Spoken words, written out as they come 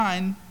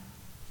9,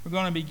 we're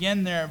going to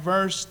begin there at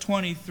verse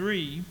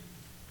 23.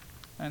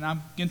 And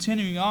I'm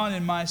continuing on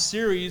in my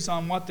series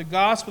on what the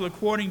gospel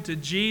according to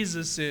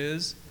Jesus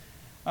is,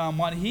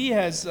 what he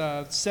has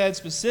said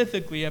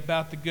specifically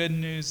about the good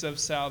news of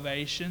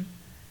salvation,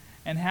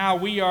 and how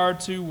we are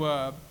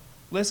to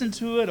listen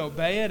to it,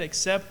 obey it,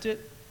 accept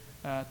it,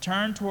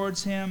 turn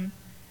towards him.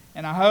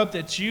 And I hope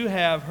that you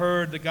have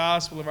heard the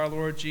gospel of our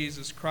Lord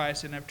Jesus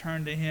Christ and have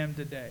turned to him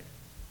today.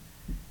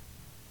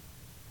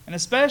 And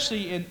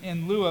especially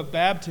in lieu of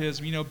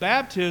baptism,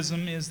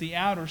 baptism is the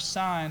outer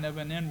sign of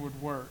an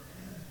inward work.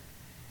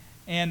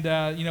 And,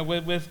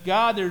 with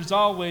God, there's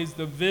always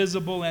the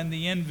visible and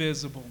the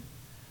invisible.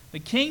 The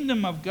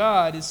kingdom of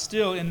God is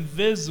still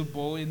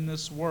invisible in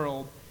this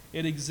world.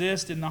 It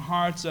exists in the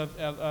hearts of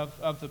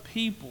the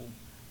people.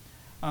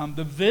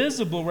 The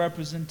visible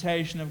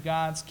representation of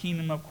God's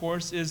kingdom, of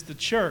course, is the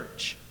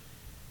church.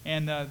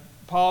 And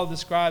Paul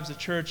describes the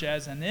church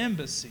as an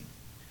embassy.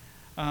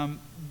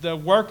 The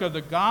work of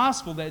the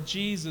gospel that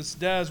Jesus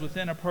does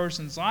within a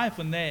person's life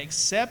when they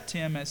accept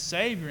him as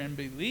Savior and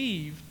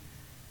believe,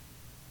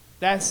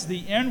 that's the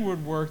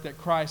inward work that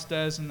Christ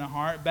does in the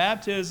heart.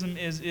 Baptism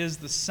is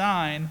the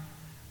sign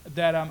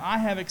that I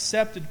have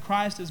accepted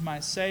Christ as my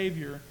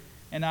Savior,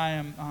 and I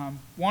am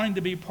wanting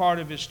to be part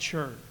of his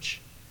church.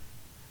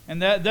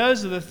 And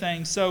those are the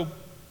things. So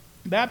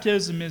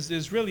baptism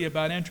is really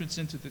about entrance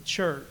into the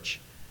church.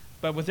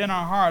 But within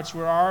our hearts,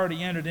 we're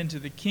already entered into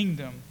the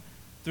kingdom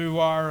through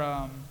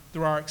our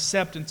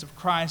acceptance of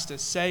Christ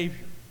as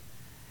Savior.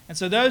 And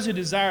so those who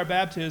desire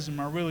baptism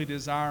are really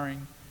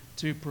desiring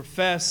to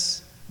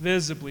profess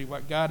visibly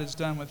what God has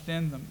done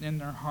within them, in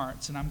their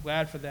hearts. And I'm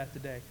glad for that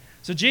today.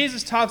 So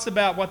Jesus talks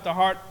about what the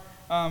heart,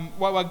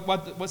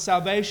 what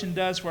salvation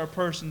does for a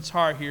person's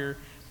heart here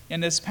in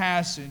this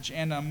passage,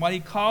 and what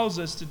he calls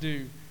us to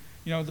do.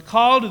 The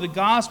call to the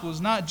gospel is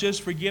not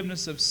just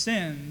forgiveness of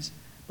sins,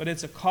 but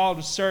it's a call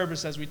to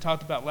service, as we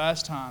talked about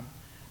last time.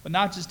 But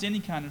not just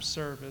any kind of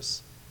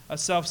service, a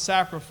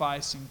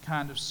self-sacrificing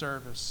kind of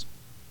service.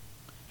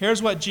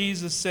 Here's what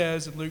Jesus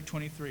says in Luke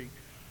 23.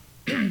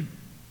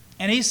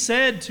 And he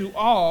said to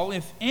all,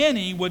 if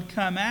any would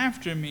come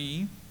after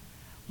me,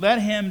 let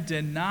him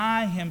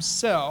deny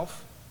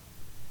himself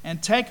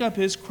and take up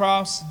his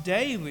cross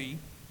daily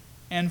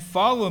and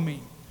follow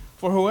me.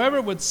 For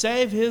whoever would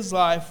save his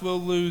life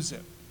will lose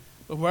it.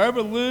 But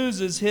whoever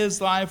loses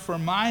his life for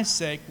my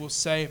sake will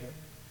save it.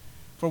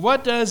 For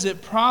what does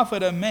it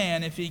profit a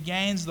man if he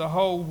gains the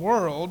whole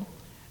world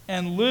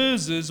and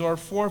loses or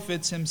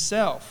forfeits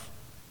himself?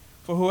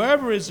 For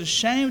whoever is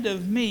ashamed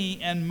of me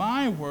and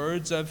my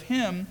words, of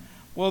him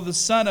will the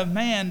Son of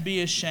Man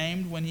be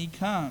ashamed when he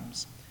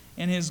comes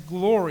in his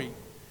glory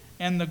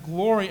and the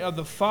glory of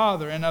the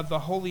Father and of the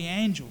holy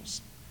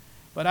angels.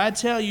 But I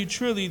tell you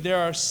truly, there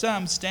are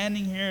some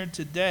standing here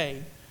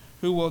today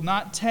who will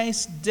not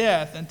taste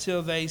death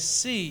until they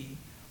see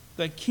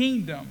the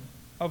kingdom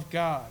of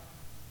God.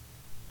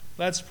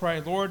 Let's pray.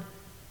 Lord,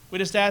 we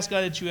just ask,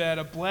 God, that you add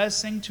a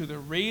blessing to the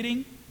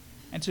reading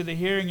and to the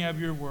hearing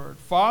of your word.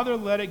 Father,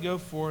 let it go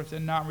forth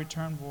and not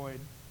return void.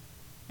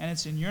 And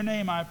it's in your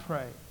name I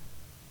pray.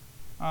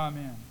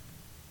 Amen.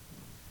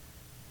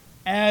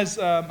 As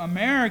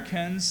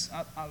Americans,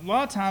 a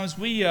lot of times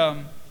we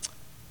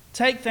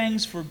take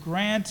things for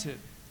granted,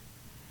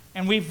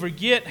 and we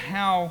forget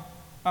how,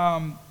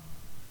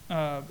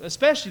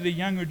 especially the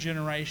younger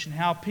generation,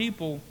 how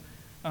people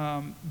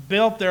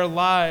built their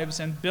lives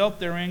and built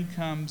their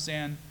incomes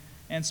and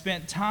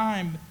spent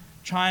time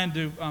trying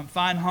to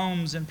find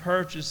homes and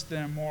purchase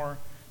them, or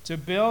to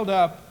build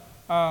up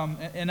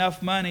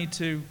enough money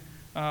to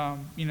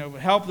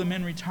help them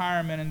in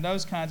retirement and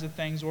those kinds of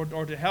things,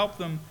 or to help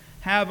them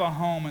have a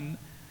home. And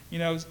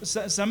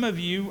some of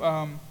you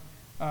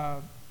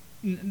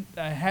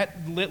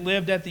had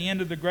lived at the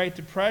end of the Great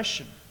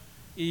Depression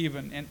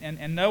even,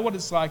 and know what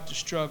it's like to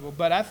struggle.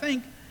 But I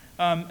think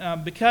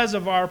because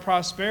of our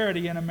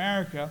prosperity in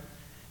America,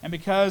 and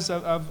because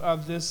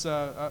of this,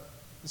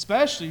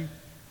 especially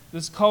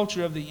this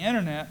culture of the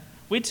internet,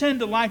 we tend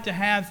to like to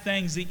have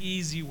things the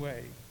easy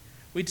way.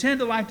 We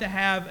tend to like to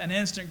have an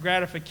instant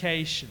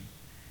gratification.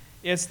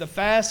 It's the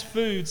fast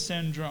food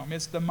syndrome.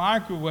 It's the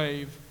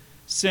microwave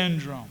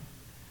syndrome.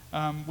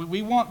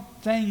 We want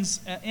things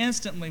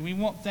instantly. We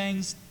want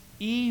things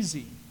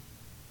easy.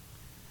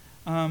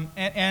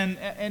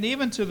 And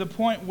even to the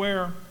point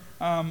where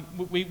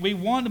we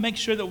want to make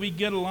sure that we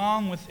get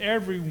along with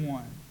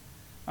everyone.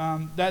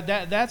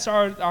 That's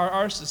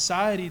our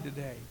society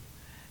today.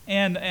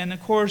 And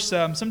of course,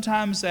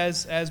 sometimes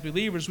as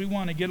believers, we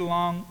want to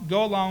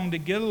go along to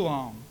get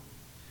along.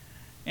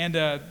 And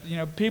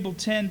people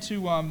tend to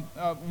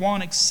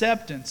want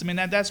acceptance. I mean,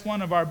 that's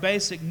one of our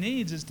basic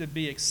needs, is to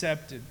be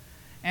accepted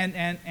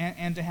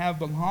and to have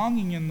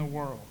belonging in the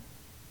world.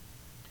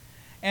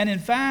 And in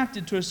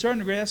fact, to a certain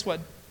degree, that's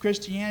what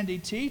Christianity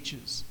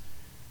teaches,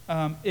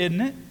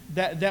 isn't it?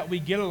 That we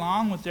get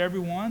along with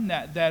everyone.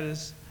 That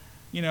is,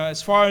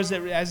 as far as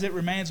it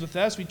remains with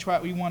us,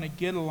 we want to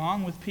get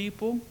along with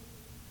people.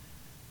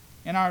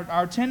 And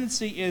our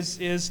tendency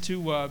is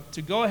to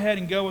go ahead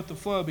and go with the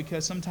flow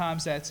because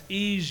sometimes that's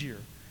easier.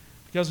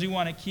 Because we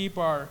want to keep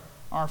our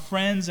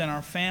friends and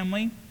our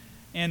family,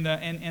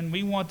 and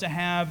we want to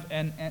have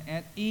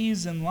an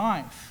ease in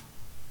life.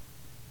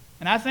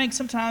 And I think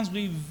sometimes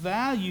we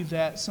value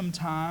that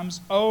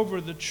sometimes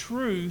over the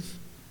truth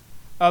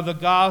of the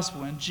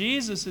gospel. And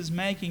Jesus is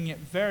making it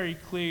very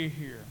clear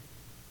here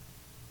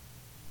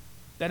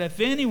that if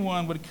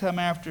anyone would come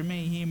after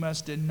me, he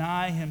must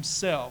deny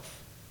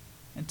himself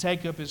and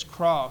take up his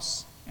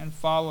cross and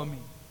follow me.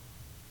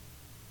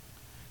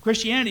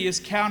 Christianity is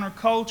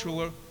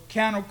countercultural.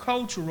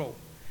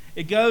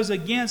 It goes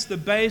against the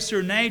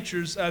baser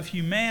natures of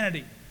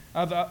humanity,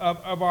 of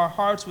our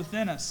hearts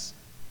within us.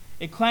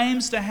 It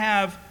claims to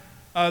have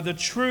the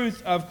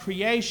truth of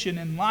creation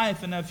and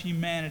life and of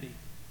humanity,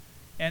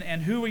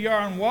 and who we are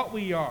and what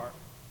we are.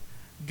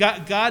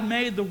 God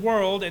made the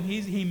world, and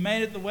He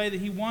made it the way that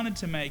He wanted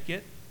to make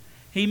it.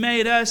 He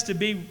made us to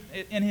be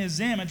in His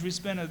image. We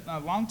spent a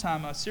long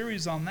time, a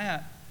series on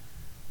that.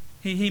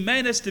 He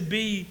made us to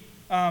be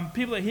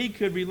people that He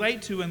could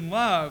relate to and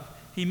love.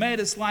 He made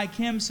us like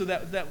Him so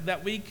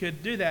that we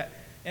could do that.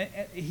 And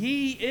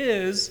He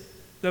is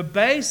the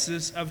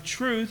basis of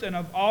truth and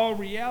of all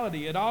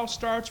reality. It all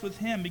starts with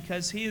Him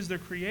because He is the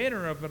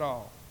creator of it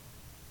all.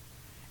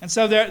 And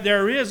so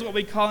there is what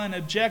we call an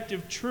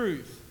objective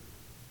truth.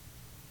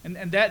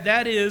 And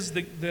that is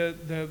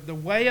the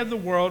way of the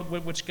world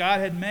which God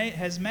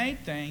has made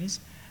things,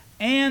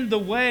 and the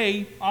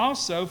way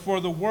also for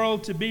the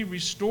world to be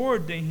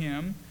restored to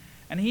Him.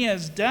 And He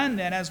has done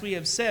that, as we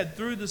have said,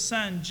 through the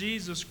Son,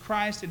 Jesus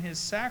Christ, and His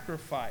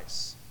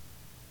sacrifice.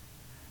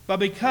 But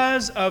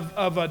because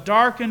of a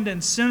darkened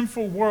and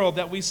sinful world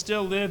that we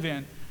still live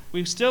in,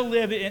 we still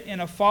live in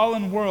a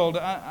fallen world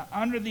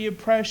under the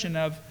oppression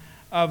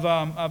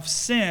of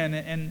sin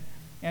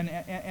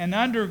and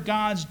under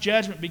God's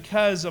judgment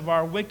because of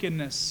our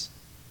wickedness.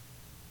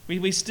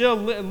 We still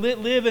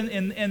live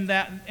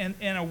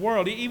in a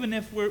world, even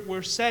if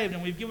we're saved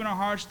and we've given our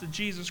hearts to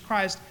Jesus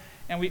Christ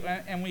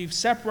and we've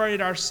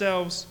separated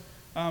ourselves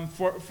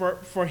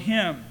for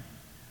Him.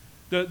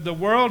 The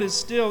world is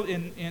still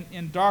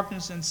in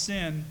darkness and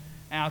sin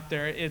out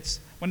there. It's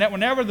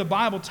whenever the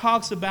Bible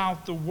talks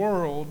about the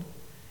world,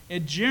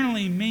 it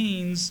generally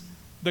means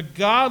the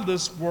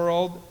godless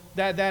world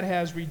that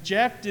has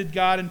rejected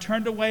God and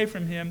turned away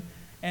from Him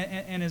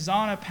and is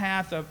on a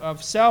path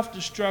of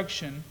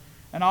self-destruction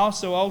and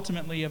also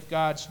ultimately of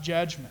God's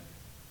judgment.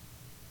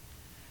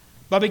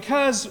 But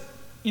because,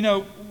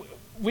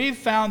 we've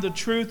found the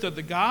truth of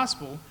the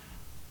gospel,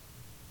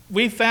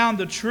 we've found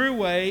the true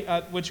way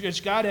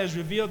which God has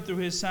revealed through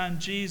His Son,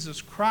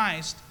 Jesus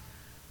Christ,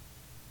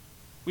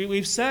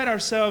 we've set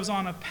ourselves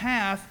on a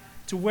path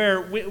to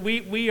where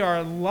we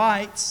are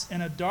lights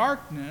in a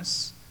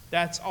darkness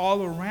that's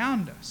all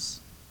around us.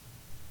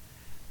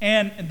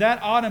 And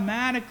that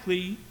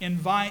automatically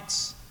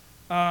invites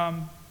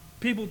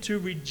people to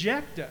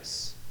reject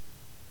us.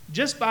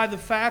 Just by the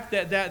fact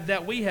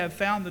that we have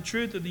found the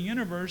truth of the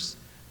universe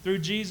through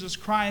Jesus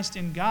Christ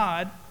in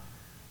God,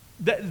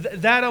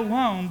 that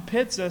alone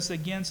pits us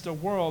against a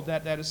world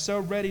that is so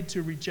ready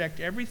to reject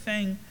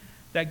everything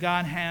that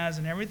God has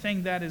and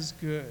everything that is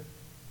good.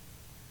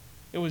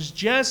 It was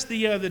just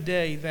the other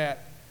day that,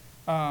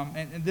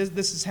 and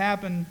this has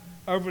happened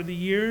over the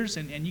years,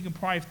 and you can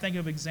probably think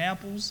of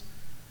examples.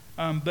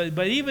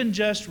 But even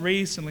just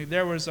recently,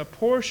 there was a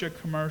Porsche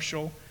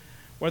commercial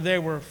where they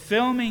were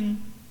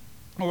filming,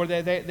 or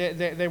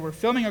they were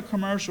filming a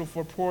commercial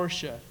for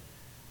Porsche,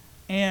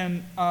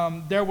 and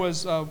there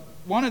was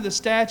one of the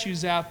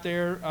statues out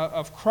there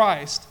of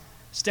Christ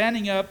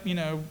standing up,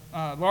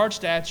 a large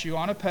statue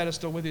on a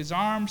pedestal with His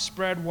arms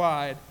spread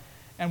wide.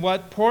 And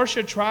what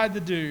Porsche tried to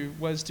do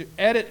was to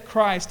edit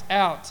Christ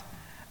out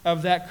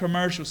of that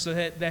commercial so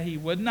that He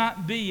would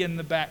not be in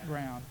the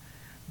background.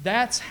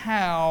 That's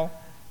how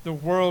the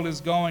world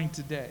is going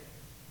today.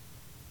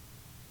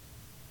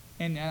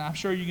 And I'm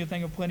sure you can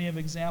think of plenty of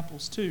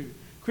examples too.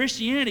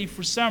 Christianity,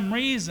 for some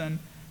reason,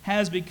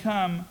 has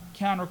become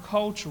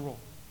countercultural.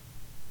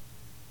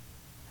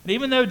 And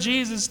even though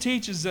Jesus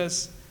teaches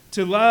us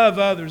to love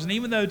others, and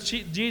even though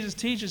Jesus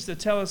teaches to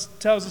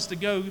tells us to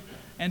go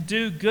and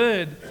do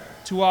good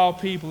to all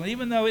people, and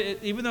even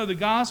though the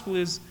gospel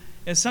is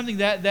something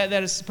that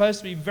is supposed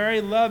to be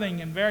very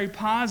loving and very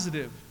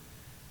positive,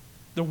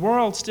 the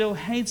world still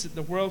hates it.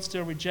 The world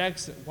still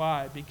rejects it.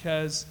 Why?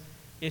 Because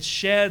it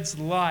sheds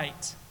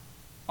light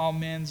on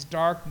men's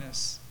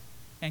darkness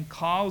and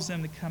calls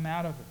them to come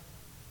out of it.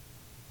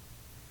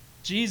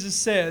 Jesus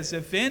says,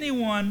 if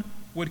anyone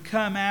would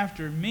come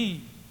after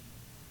me,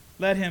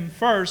 let him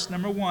first,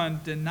 number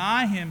one,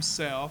 deny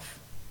himself,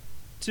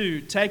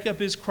 2, take up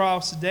his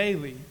cross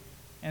daily,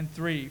 and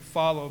 3,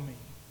 follow me.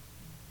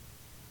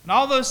 And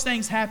all those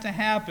things have to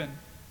happen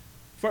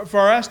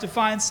for us to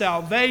find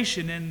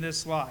salvation in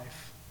this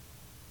life.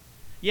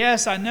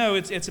 Yes, I know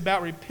it's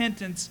about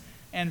repentance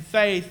and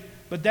faith,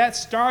 but that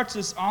starts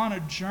us on a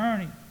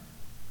journey.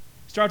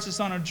 Starts us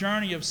on a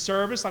journey of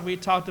service, like we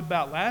talked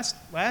about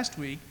last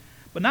week,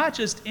 but not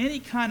just any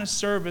kind of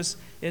service.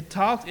 it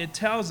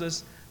tells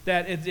us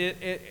that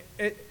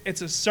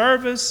it's a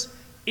service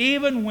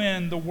even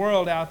when the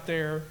world out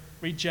there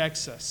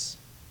rejects us.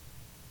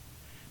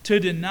 To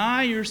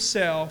deny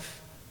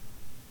yourself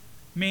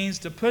means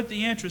to put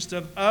the interest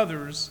of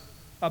others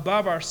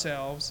above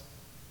ourselves,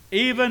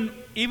 even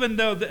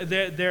though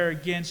they're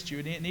against you,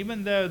 and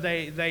even though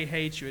they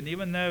hate you, and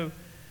even though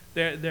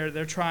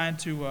they're trying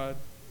to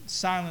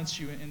silence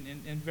you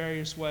in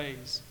various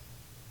ways.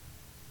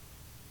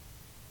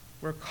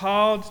 We're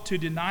called to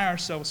deny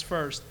ourselves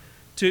first,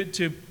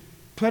 to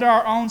put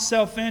our own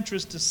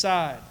self-interest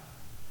aside,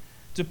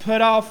 to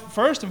put off,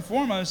 first and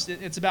foremost,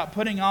 it's about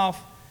putting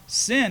off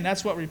sin.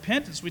 That's what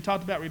repentance, we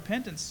talked about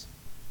repentance.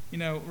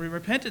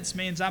 Repentance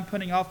means I'm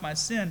putting off my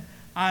sin.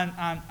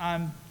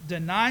 I'm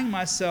denying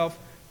myself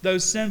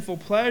those sinful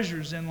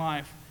pleasures in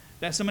life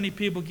that so many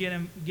people get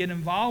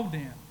involved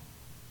in.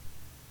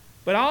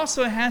 But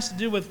also it has to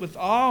do with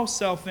all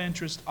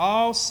self-interest,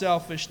 all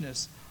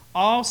selfishness,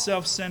 all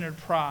self-centered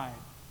pride.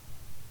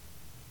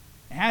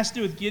 It has to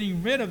do with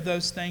getting rid of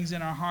those things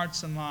in our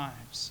hearts and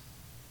lives.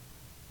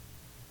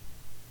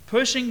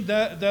 Pushing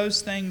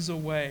those things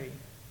away.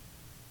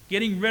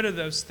 Getting rid of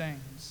those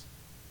things.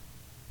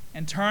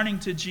 And turning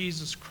to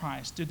Jesus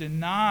Christ. To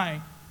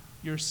deny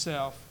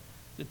yourself.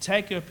 To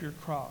take up your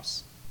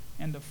cross.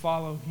 And to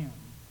follow Him.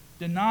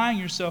 Denying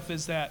yourself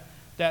is that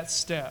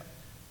step.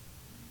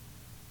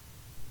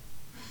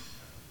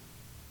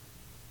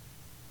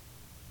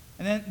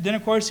 And then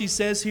of course he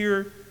says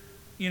here,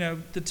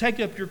 to take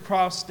up your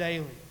cross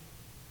daily.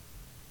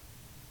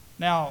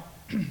 Now,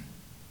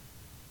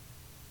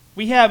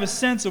 we have a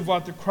sense of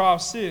what the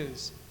cross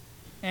is.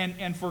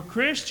 And for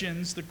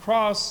Christians, the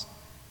cross,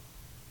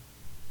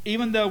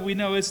 even though we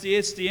know it's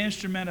the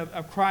instrument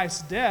of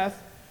Christ's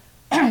death,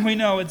 we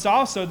know it's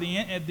also the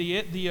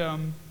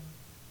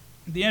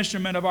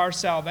instrument of our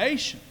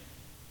salvation.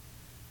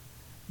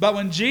 But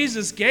when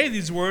Jesus gave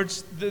these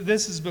words,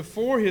 this is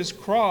before His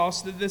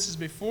cross, this is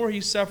before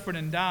He suffered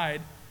and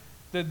died,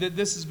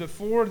 this is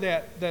before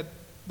that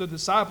the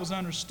disciples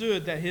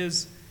understood that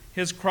His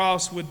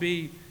cross would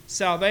be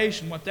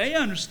salvation. What they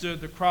understood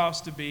the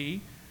cross to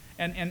be,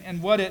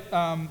 and what it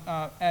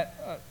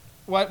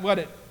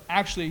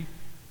actually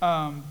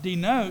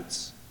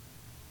denotes,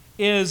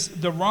 is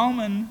the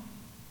Roman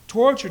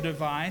torture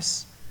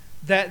device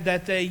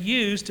that they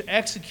used to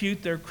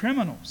execute their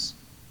criminals.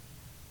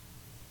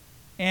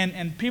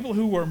 And people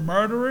who were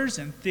murderers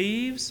and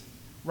thieves,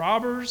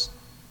 robbers,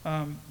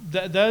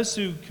 those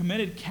who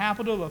committed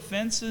capital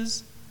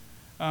offenses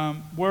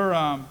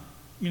were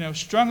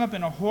strung up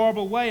in a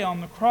horrible way on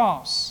the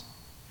cross.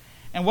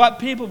 And what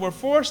people were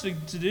forced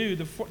to do,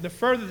 the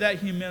further that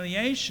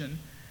humiliation,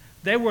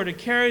 they were to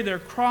carry their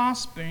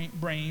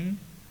crossbeam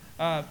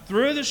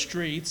through the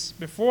streets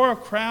before a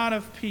crowd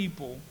of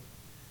people.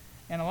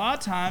 And a lot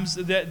of times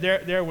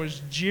there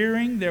was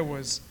jeering, there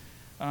was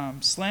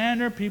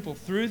slander. People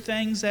threw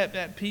things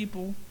at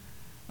people.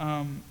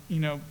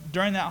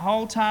 During that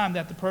whole time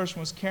that the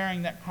person was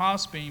carrying that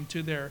crossbeam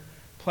to their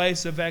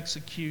place of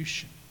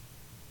execution.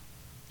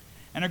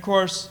 And of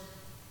course,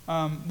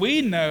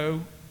 we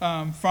know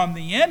from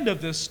the end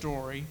of this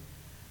story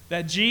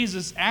that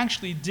Jesus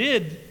actually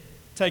did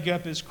take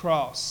up His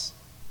cross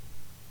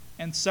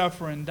and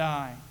suffer and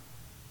die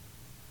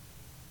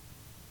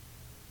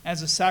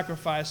as a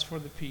sacrifice for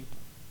the people.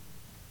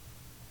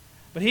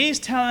 But He's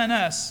telling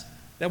us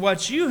that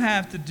what you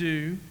have to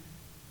do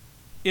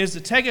is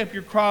to take up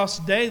your cross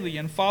daily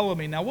and follow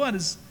me. Now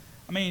is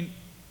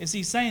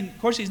He saying, of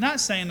course He's not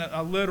saying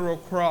a literal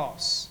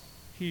cross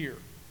here.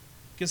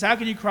 Because how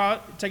can you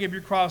take up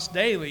your cross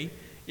daily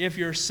if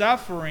you're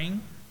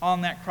suffering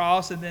on that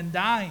cross and then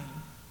dying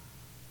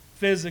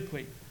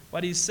physically?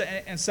 What He's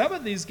saying, and some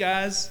of these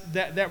guys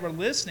that were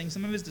listening,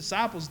 some of His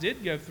disciples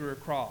did go through a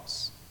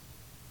cross.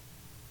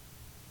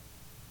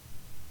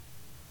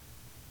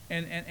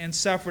 And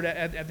suffered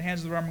at the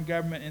hands of the Roman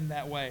government in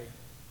that way.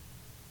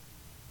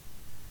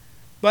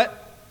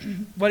 But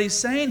what He's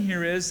saying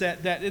here is that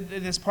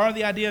it's part of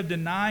the idea of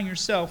denying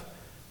yourself.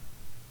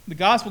 The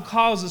gospel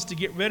calls us to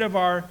get rid of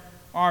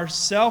our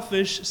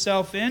selfish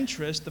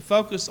self-interest, to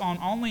focus on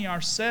only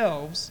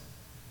ourselves,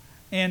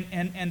 and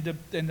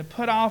to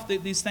put off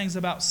these things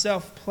about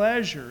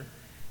self-pleasure,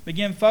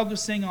 begin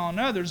focusing on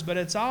others. But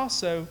it's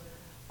also,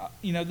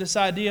 this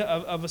idea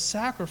of a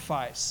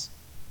sacrifice.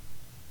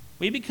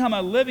 We become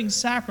a living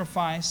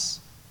sacrifice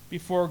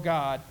before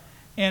God.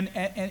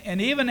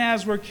 And even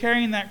as we're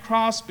carrying that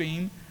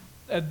crossbeam,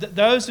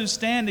 those who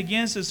stand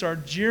against us are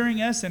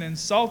jeering us and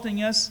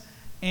insulting us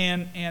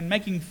and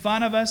making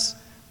fun of us.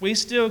 We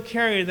still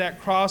carry that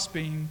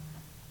crossbeam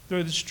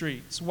through the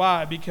streets.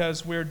 Why?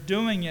 Because we're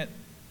doing it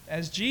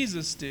as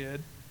Jesus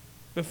did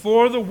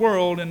before the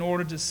world in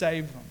order to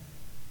save them.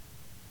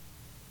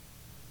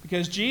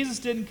 Because Jesus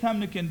didn't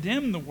come to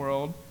condemn the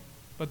world,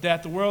 but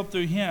that the world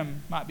through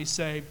Him might be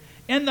saved.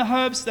 In the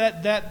hopes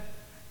that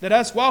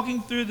us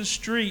walking through the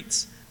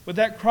streets with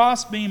that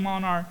crossbeam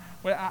on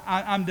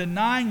I'm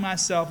denying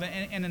myself,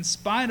 and in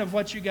spite of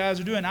what you guys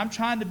are doing, I'm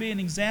trying to be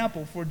an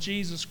example for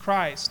Jesus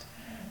Christ.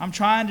 I'm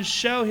trying to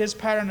show His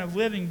pattern of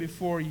living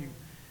before you.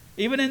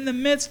 Even in the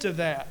midst of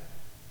that,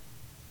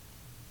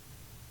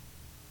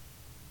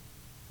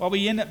 what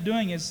we end up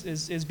doing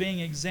is being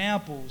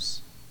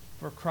examples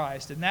for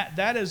Christ. And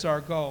that is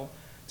our goal.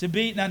 To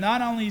be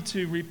not only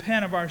to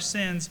repent of our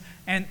sins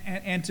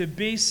and to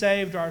be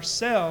saved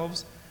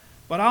ourselves,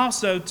 but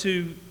also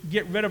to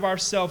get rid of our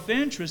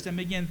self-interest and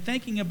begin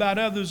thinking about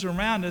others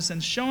around us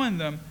and showing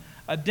them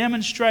a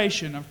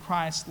demonstration of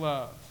Christ's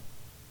love.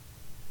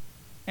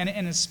 And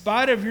in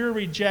spite of your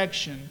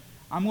rejection,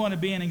 I'm going to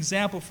be an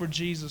example for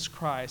Jesus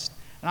Christ.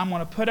 And I'm going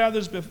to put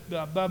others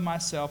above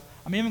myself.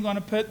 I'm even going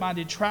to put my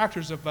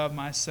detractors above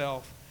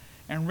myself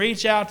and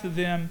reach out to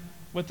them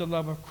with the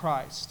love of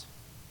Christ.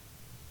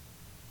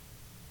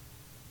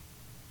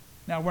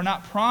 Now, we're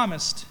not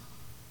promised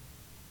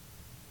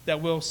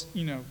that we'll,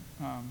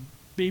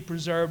 be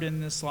preserved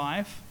in this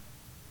life.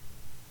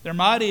 There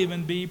might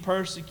even be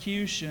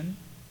persecution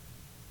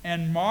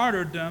and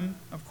martyrdom,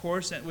 of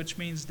course, which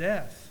means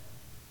death.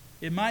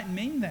 It might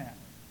mean that.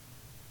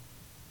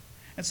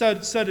 And so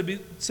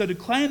to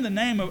claim the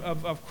name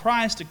of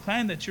Christ, to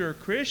claim that you're a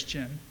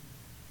Christian,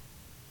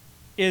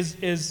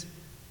 is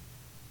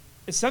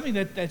something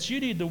that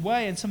you need to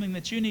weigh and something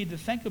that you need to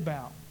think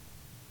about.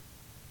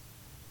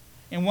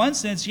 In one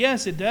sense,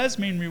 yes, it does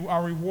mean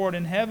our reward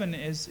in heaven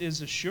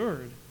is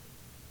assured.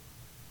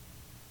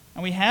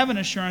 And we have an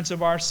assurance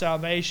of our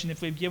salvation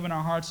if we've given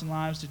our hearts and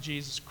lives to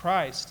Jesus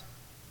Christ.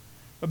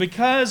 But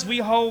because we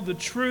hold the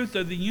truth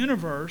of the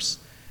universe,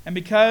 and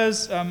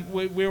because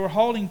we were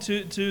holding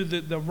to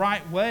the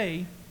right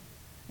way,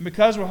 and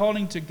because we're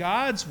holding to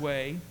God's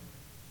way,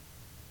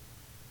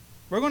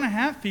 we're going to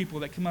have people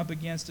that come up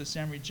against us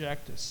and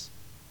reject us.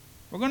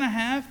 We're going to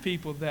have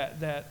people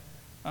that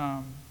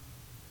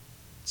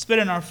spit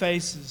in our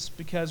faces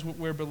because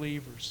we're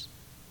believers.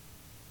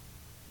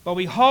 But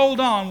we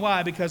hold on.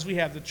 Why? Because we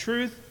have the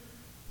truth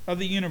of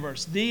the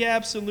universe, the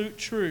absolute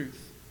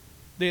truth.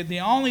 The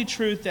only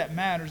truth that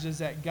matters is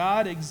that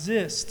God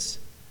exists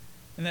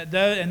and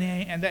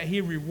that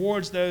He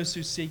rewards those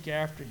who seek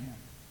after Him.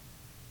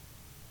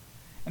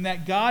 And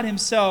that God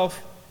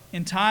Himself,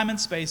 in time and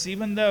space,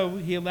 even though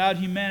He allowed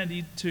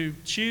humanity to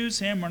choose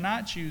Him or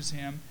not choose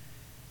Him,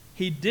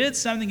 He did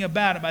something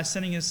about it by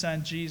sending His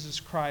Son,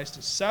 Jesus Christ,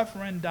 to suffer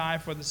and die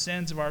for the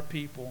sins of our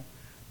people,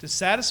 to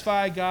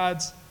satisfy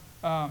God's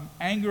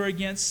anger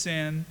against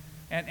sin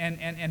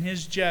and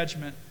His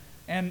judgment,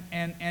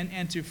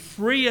 and to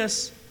free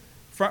us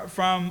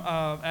from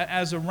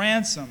as a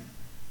ransom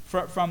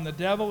from the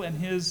devil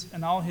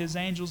and all his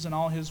angels and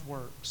all his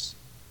works.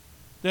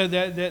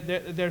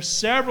 There are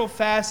several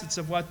facets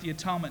of what the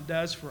atonement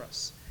does for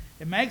us.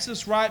 It makes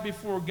us right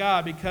before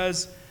God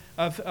because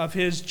of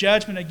His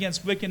judgment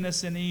against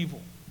wickedness and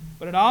evil.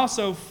 But it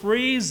also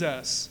frees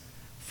us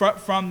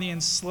from the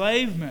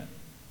enslavement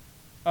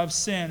of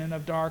sin and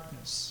of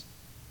darkness,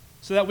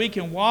 so that we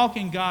can walk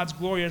in God's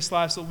glorious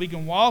life, so that we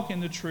can walk in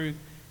the truth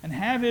and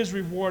have His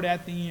reward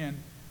at the end.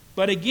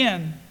 But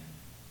again,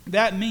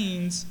 that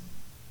means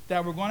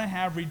that we're going to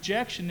have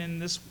rejection in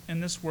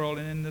this world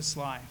and in this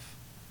life.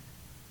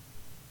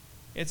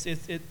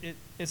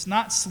 It's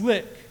not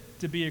slick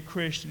to be a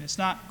Christian. It's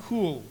not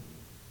cool.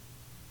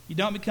 You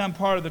don't become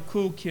part of the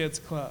cool kids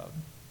club.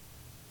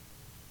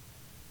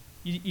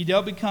 You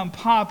don't become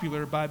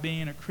popular by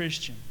being a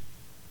Christian.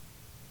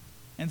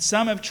 And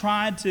some have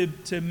tried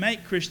to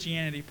make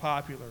Christianity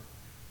popular.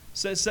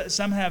 So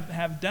some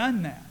have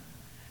done that.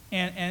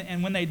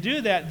 And when they do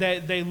that,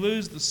 they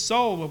lose the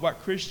soul of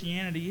what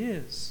Christianity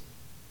is.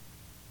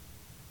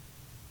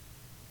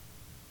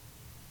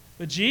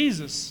 But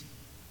Jesus,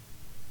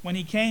 when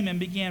He came and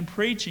began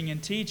preaching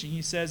and teaching,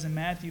 He says in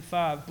Matthew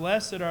 5,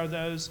 "Blessed are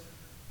those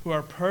who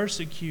are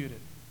persecuted."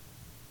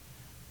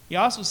 He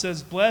also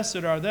says,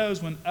 "Blessed are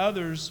those when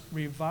others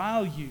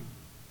revile you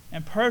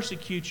and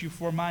persecute you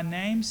for my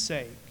name's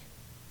sake."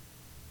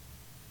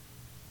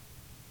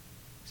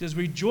 He says,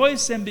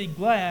 "Rejoice and be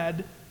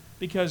glad,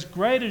 because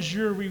great is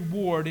your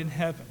reward in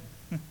heaven."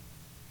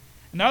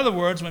 In other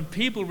words, when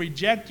people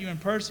reject you and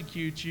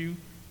persecute you,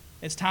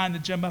 it's time to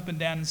jump up and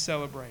down and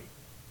celebrate.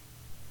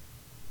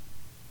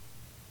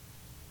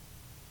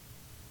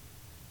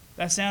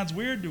 That sounds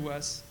weird to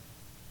us.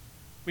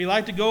 We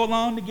like to go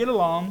along to get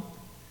along.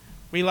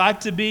 We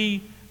like to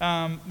be,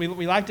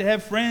 we like to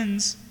have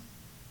friends,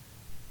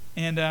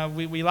 and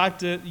we like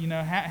to,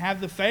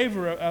 have the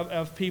favor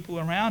of people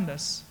around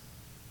us.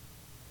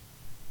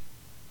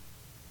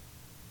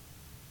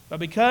 But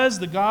because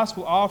the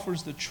gospel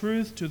offers the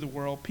truth to the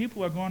world,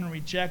 people are going to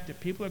reject it.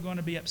 People are going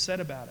to be upset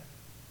about it.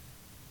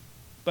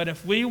 But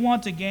if we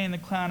want to gain the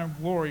crown of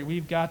glory,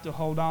 we've got to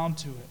hold on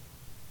to it.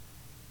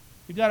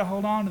 We've got to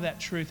hold on to that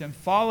truth and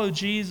follow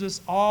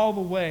Jesus all the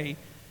way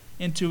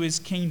into His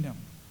kingdom.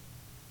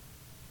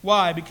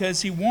 Why?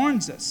 Because He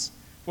warns us.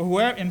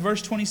 In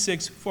verse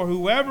 26, "For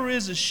whoever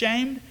is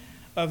ashamed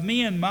of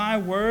me and my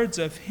words,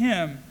 of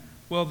him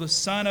will the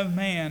Son of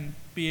Man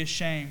be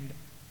ashamed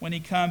when He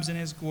comes in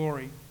His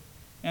glory,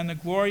 and the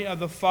glory of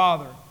the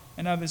Father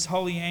and of His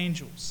holy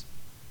angels."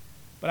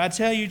 But I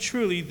tell you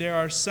truly, there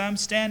are some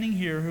standing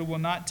here who will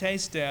not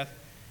taste death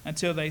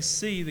until they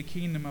see the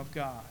kingdom of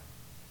God.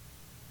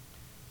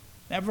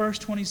 That verse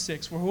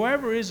 26, for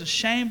whoever is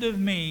ashamed of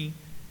me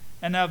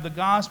and of the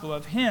gospel,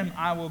 of him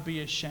I will be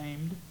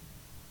ashamed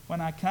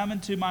when I come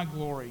into my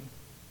glory,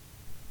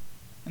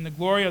 and the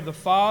glory of the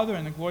Father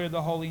and the glory of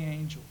the holy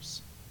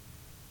angels.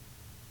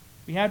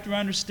 We have to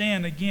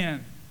understand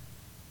again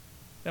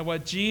that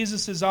what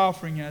Jesus is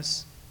offering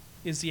us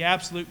is the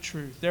absolute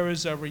truth. There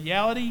is a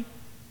reality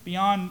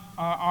beyond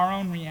our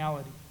own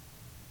reality.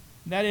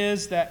 That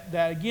is that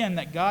again,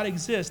 that God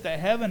exists, that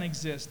heaven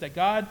exists, that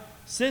God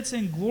sits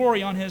in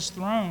glory on his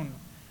throne,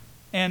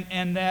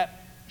 and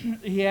that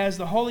he has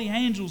the holy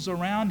angels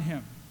around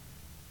him.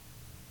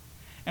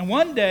 And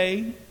one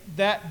day,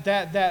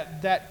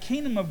 that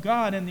kingdom of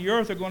God and the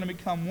earth are going to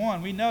become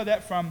one. We know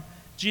that from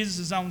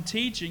Jesus' own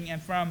teaching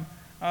and from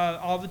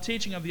all the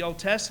teaching of the Old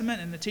Testament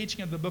and the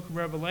teaching of the book of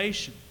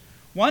Revelation.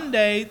 One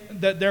day,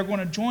 that they're going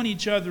to join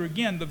each other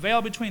again. The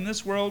veil between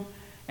this world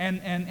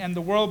and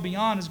the world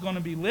beyond is going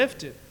to be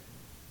lifted.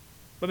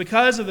 But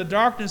because of the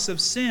darkness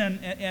of sin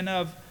and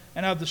of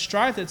the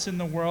strife that's in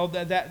the world,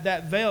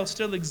 that veil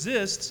still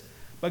exists.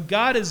 But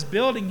God is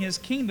building his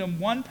kingdom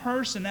one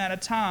person at a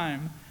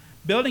time,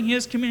 building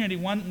his community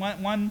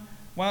one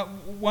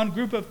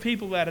group of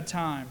people at a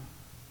time.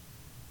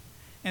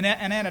 And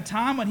at a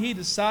time when he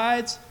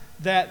decides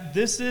that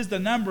this is the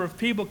number of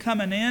people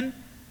coming in,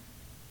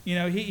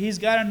 he's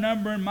got a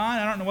number in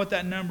mind. I don't know what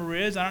that number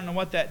is. I don't know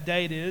what that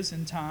date is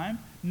in time.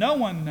 No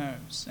one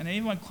knows. And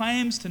anyone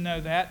claims to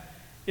know that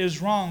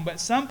is wrong. But at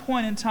some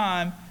point in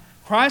time,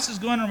 Christ is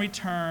going to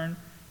return.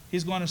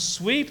 He's going to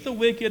sweep the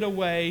wicked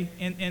away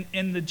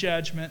in the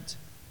judgment,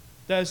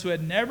 those who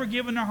had never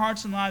given their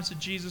hearts and lives to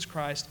Jesus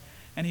Christ.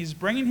 And he's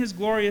bringing his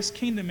glorious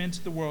kingdom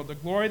into the world, the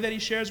glory that he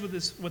shares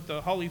with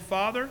the Holy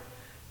Father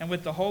and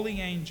with the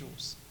holy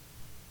angels.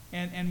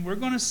 And we're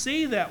going to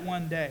see that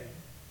one day.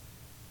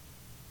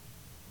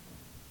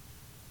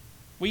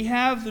 We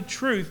have the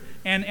truth.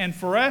 And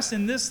for us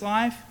in this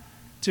life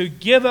to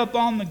give up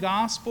on the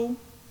gospel,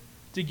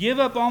 to give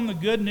up on the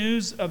good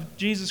news of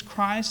Jesus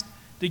Christ,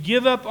 to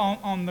give up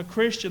on the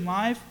Christian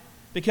life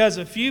because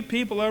a few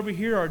people over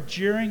here are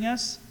jeering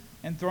us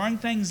and throwing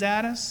things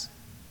at us,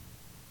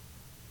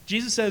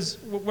 Jesus says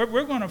you're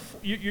going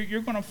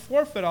to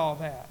forfeit all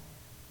that.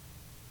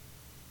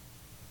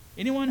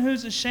 Anyone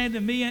who's ashamed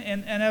of me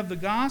and of the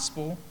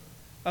gospel,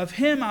 of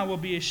him I will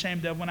be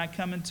ashamed of when I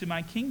come into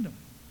my kingdom.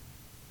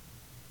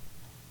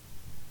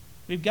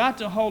 We've got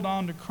to hold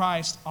on to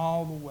Christ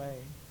all the way.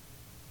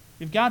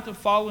 We've got to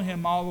follow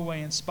him all the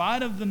way in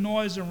spite of the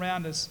noise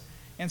around us,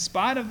 in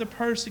spite of the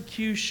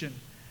persecution,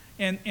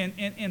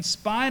 in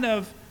spite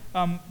of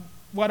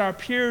what our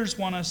peers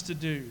want us to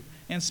do,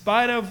 in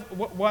spite of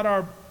what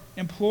our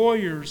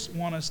employers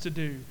want us to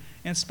do,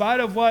 in spite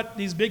of what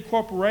these big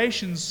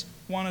corporations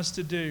want us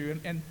to do,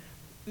 and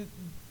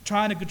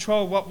trying to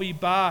control what we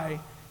buy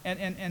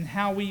and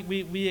how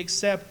we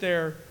accept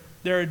their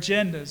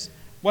agendas,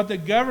 what the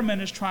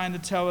government is trying to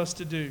tell us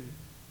to do.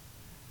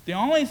 The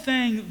only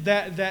thing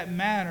that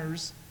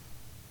matters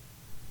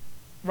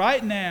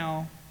right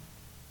now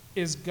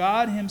is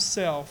God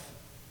himself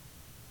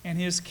and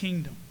his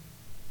kingdom.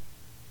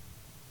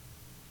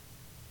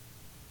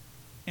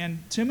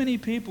 And too many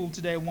people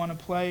today want to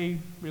play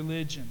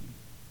religion.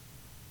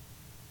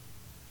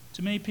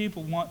 Too many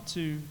people want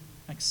to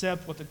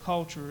accept what the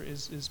culture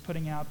is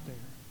putting out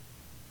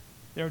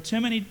there.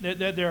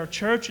 There are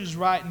churches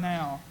right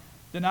now,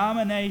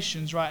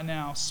 denominations right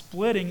now,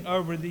 splitting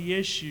over the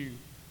issue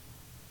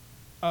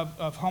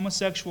of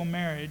homosexual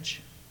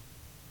marriage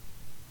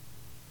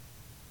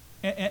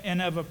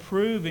and of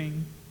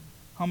approving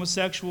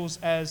homosexuals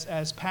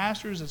as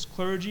pastors, as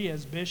clergy,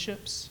 as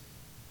bishops.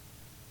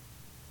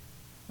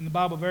 And the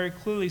Bible very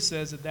clearly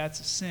says that that's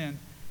a sin.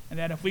 And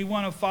that if we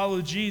want to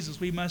follow Jesus,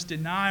 we must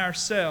deny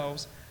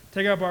ourselves,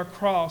 take up our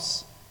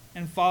cross,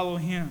 and follow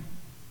him.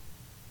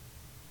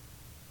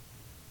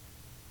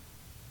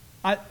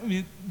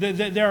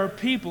 There are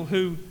people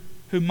who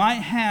might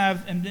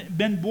have and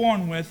been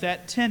born with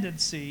that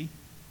tendency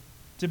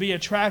to be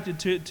attracted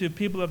to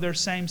people of their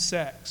same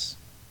sex.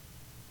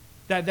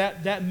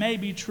 That may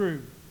be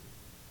true.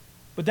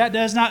 But that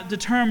does not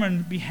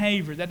determine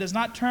behavior. That does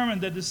not determine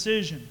the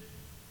decision.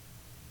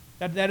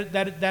 That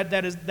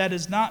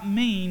does not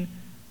mean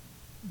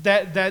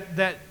that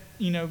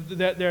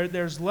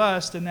there's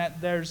lust and that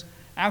there's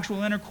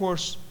actual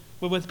intercourse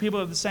with people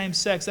of the same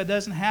sex. That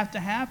doesn't have to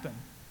happen.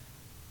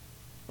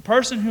 A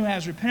person who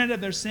has repented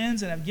of their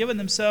sins and have given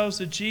themselves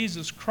to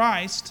Jesus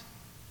Christ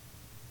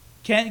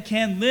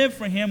can live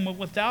for him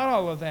without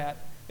all of that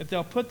if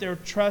they'll put their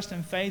trust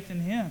and faith in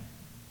him.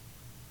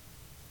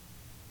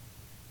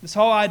 This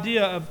whole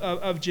idea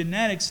of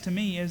genetics to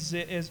me is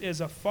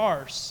a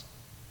farce.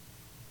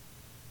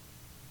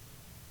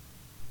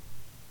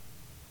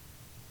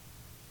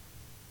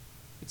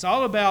 It's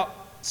all about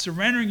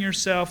surrendering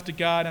yourself to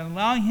God and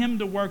allowing him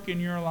to work in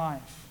your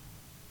life.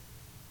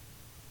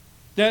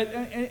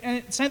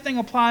 And same thing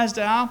applies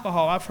to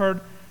alcohol. I've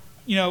heard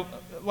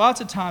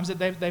lots of times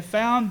that they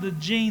found the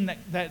gene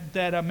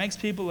that makes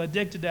people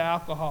addicted to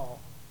alcohol.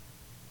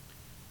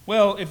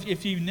 Well,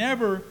 if you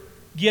never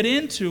get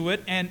into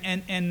it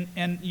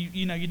and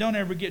you don't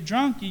ever get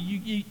drunk,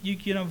 you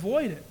can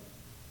avoid it.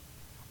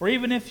 Or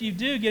even if you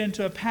do get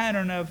into a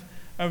pattern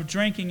of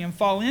drinking and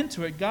fall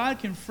into it, God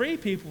can free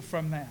people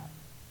from that.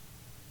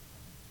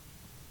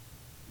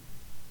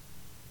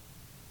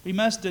 We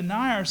must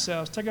deny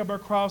ourselves, take up our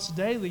cross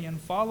daily,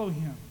 and follow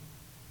Him.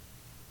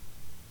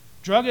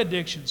 Drug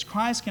addictions,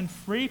 Christ can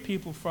free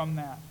people from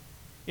that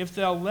if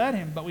they'll let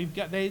Him. But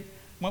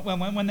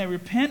when they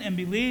repent and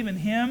believe in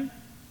Him,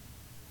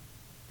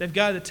 they've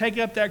got to take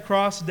up that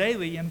cross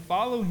daily and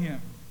follow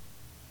Him.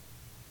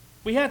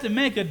 We have to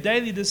make a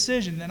daily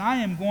decision that I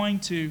am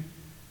going to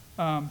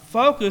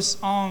focus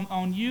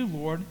on You,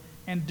 Lord,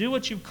 and do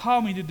what You've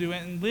called me to do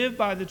and live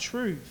by the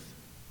truth.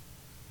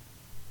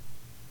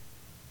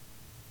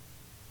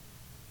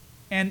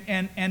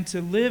 And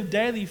to live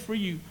daily for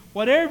You,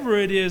 whatever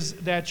it is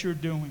that you're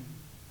doing,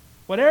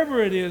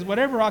 whatever it is,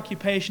 whatever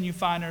occupation you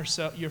find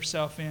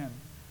yourself in.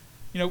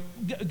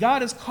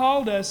 God has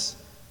called us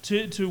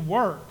to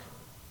work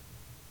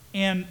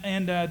and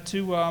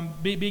to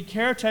be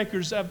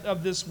caretakers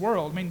of this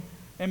world.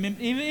 I mean,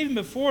 even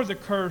before the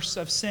curse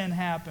of sin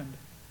happened,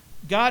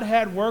 God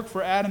had work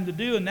for Adam to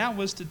do, and that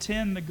was to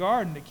tend the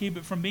garden, to keep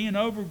it from being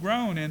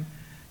overgrown. And,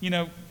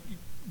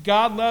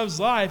 God loves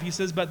life, He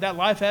says, but that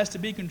life has to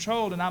be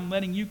controlled, and I'm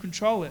letting You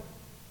control it.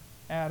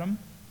 Adam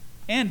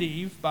and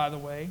Eve, by the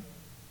way.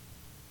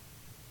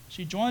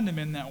 She joined Him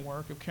in that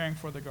work of caring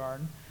for the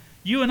garden.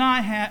 You and I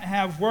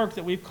have work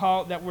that we're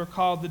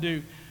called to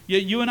do.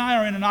 You and I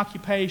are in an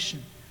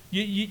occupation.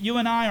 You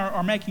and I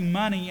are making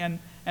money, and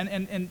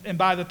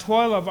by the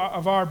toil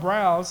of our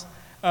brows,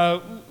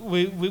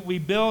 we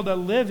build a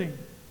living.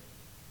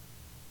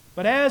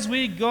 But as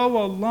we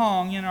go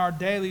along in our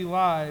daily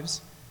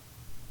lives,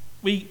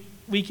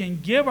 we can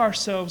give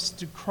ourselves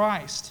to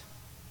Christ.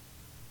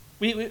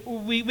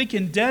 We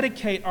can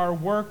dedicate our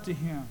work to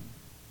Him.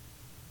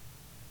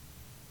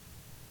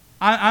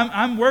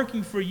 I'm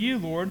working for You,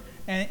 Lord,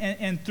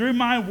 and through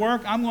my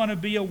work, I'm going to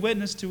be a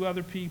witness to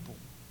other people.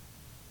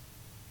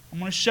 I'm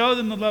going to show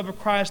them the love of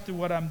Christ through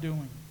what I'm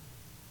doing.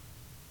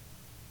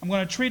 I'm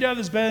going to treat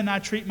others better than I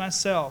treat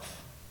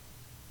myself.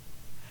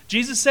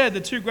 Jesus said the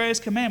two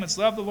greatest commandments: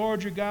 love the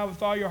Lord your God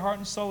with all your heart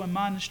and soul and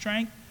mind and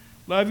strength.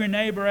 Love your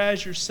neighbor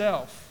as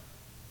yourself.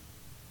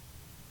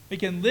 We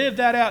can live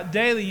that out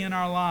daily in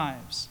our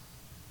lives.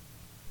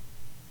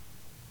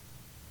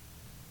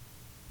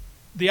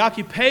 The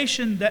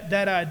occupation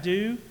that I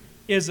do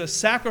is a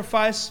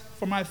sacrifice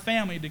for my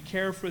family to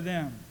care for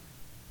them.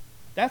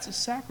 That's a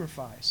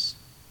sacrifice.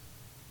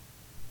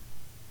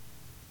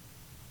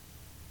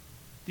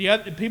 The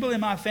other people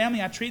in my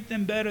family, I treat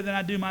them better than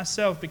I do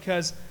myself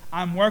because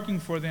I'm working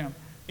for them.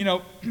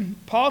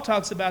 Paul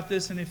talks about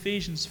this in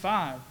Ephesians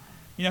 5.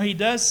 He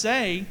does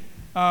say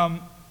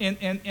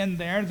in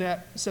there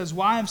that says,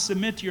 wives,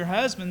 submit to your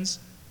husbands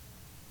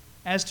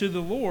as to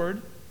the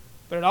Lord.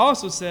 But it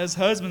also says,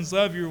 husbands,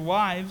 love your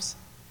wives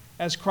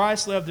as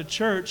Christ loved the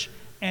church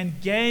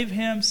and gave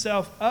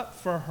Himself up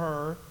for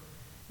her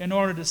in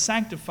order to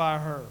sanctify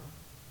her.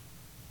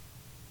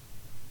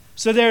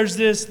 So there's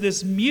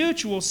this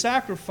mutual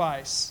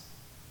sacrifice,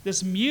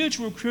 this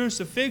mutual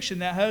crucifixion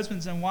that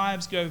husbands and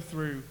wives go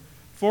through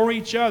for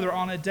each other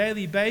on a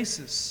daily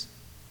basis.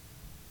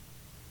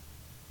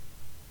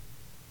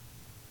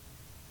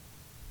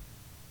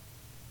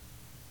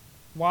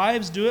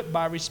 Wives do it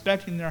by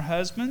respecting their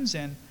husbands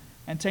and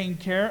taking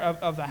care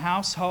of the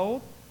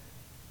household.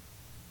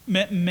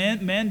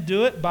 Men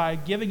do it by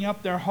giving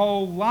up their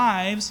whole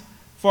lives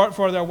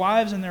for their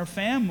wives and their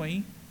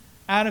family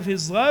out of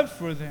His love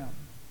for them.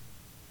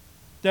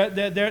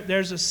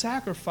 There's a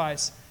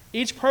sacrifice.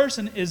 Each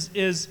person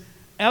is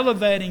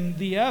elevating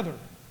the other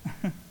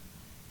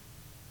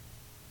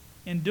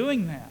in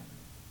doing that.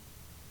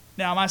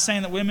 Now, am I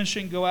saying that women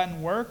shouldn't go out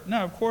and work?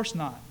 No, of course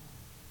not.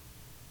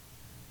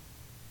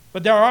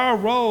 But there are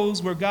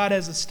roles where God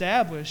has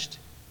established.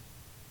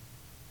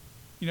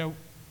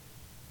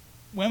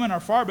 Women are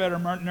far better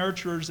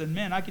nurturers than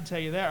men. I can tell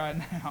you that right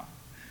now.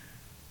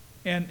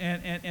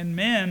 And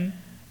men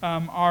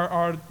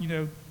are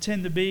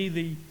tend to be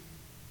the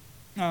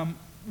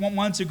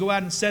ones who go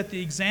out and set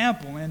the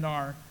example and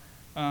are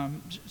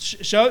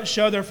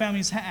show their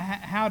families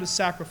how to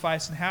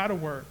sacrifice and how to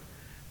work.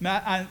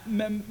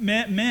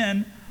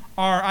 Men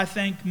are, I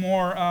think,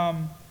 more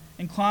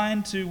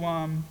inclined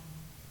to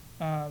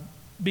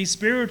be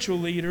spiritual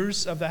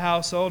leaders of the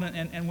household,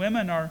 and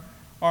women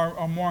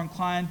are more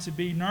inclined to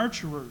be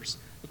nurturers.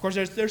 Of course,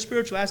 there's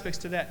spiritual aspects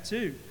to that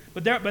too.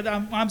 But what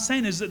I'm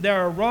saying is that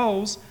there are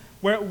roles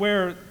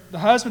where the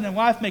husband and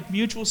wife make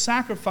mutual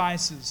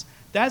sacrifices.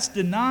 That's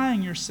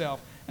denying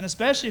yourself. And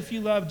especially if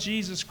you love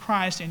Jesus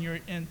Christ and you're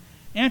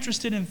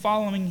interested in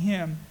following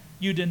Him,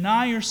 you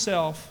deny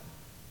yourself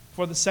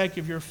for the sake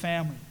of your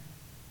family.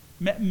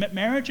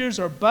 Marriages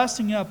are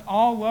busting up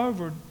all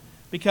over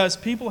because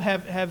people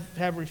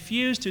have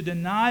refused to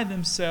deny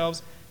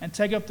themselves and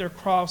take up their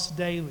cross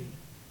daily.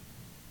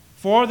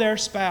 for their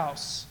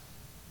spouse,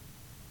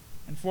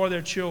 and for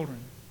their children.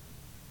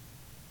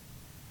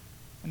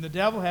 And the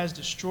devil has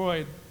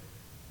destroyed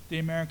the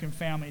American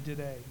family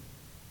today.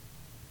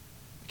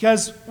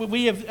 Because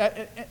we have,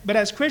 but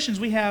as Christians,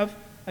 we have,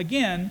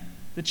 again,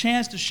 the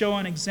chance to show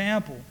an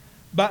example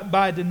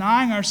by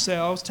denying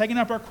ourselves, taking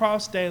up our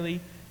cross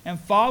daily, and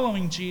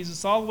following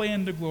Jesus all the way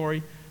into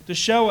glory, to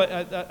show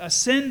a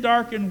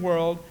sin-darkened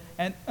world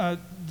and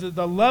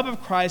the love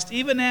of Christ,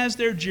 even as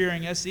they're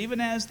jeering us, even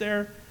as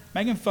they're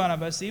making fun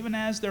of us, even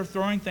as they're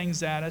throwing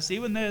things at us,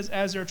 even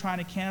as they're trying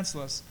to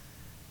cancel us.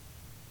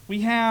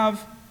 We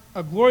have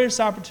a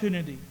glorious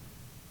opportunity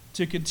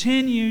to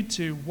continue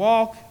to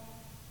walk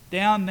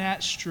down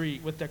that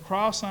street with the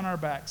cross on our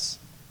backs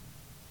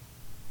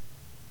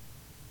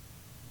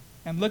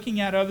and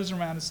looking at others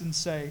around us and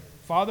say,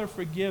 Father,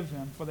 forgive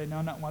them, for they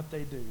know not what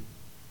they do.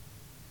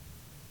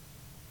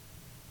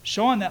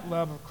 Showing that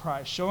love of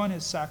Christ, showing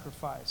His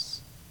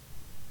sacrifice.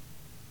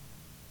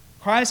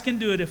 Christ can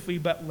do it if we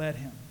but let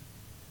Him.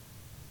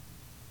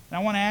 And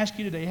I want to ask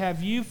you today,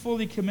 have you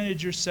fully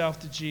committed yourself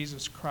to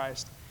Jesus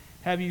Christ?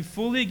 Have you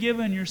fully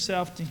given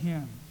yourself to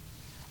Him?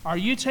 Are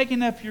you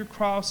taking up your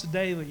cross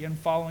daily and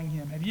following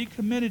Him? Have you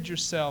committed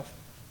yourself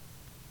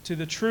to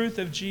the truth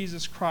of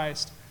Jesus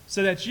Christ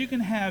so that you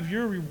can have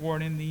your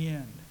reward in the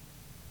end?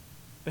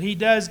 But He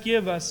does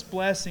give us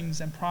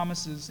blessings and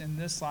promises in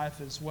this life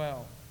as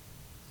well.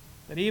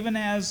 That even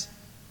as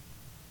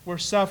we're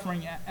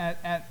suffering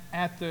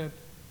at the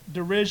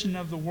derision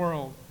of the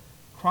world,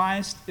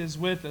 Christ is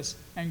with us,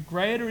 and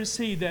greater is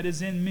He that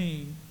is in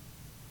me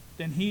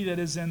than he that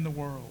is in the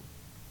world.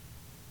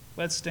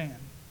 Let's stand.